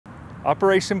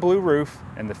Operation Blue Roof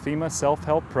and the FEMA Self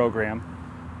Help Program,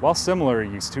 while similar,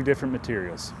 use two different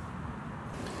materials.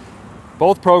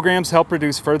 Both programs help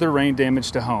reduce further rain damage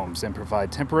to homes and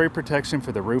provide temporary protection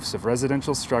for the roofs of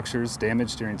residential structures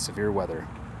damaged during severe weather.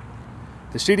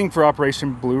 The sheeting for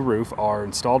Operation Blue Roof are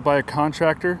installed by a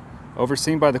contractor,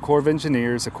 overseen by the Corps of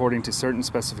Engineers according to certain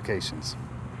specifications.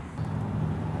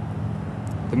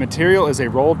 The material is a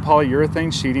rolled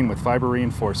polyurethane sheeting with fiber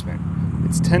reinforcement.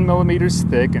 It's 10 millimeters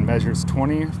thick and measures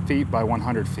 20 feet by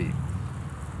 100 feet.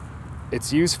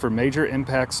 It's used for major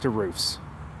impacts to roofs.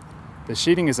 The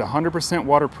sheeting is 100%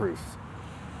 waterproof.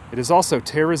 It is also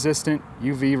tear resistant,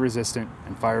 UV resistant,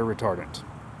 and fire retardant.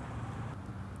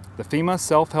 The FEMA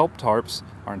Self Help Tarps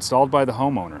are installed by the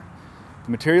homeowner.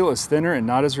 The material is thinner and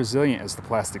not as resilient as the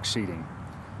plastic sheeting.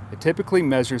 It typically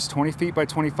measures 20 feet by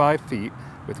 25 feet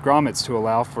with grommets to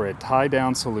allow for a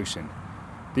tie-down solution.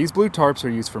 These blue tarps are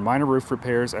used for minor roof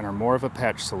repairs and are more of a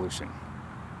patch solution.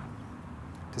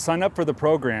 To sign up for the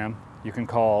program, you can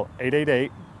call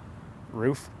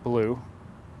 888-ROOF-BLUE.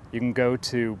 You can go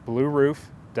to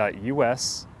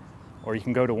blueroof.us, or you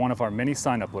can go to one of our many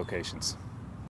sign-up locations.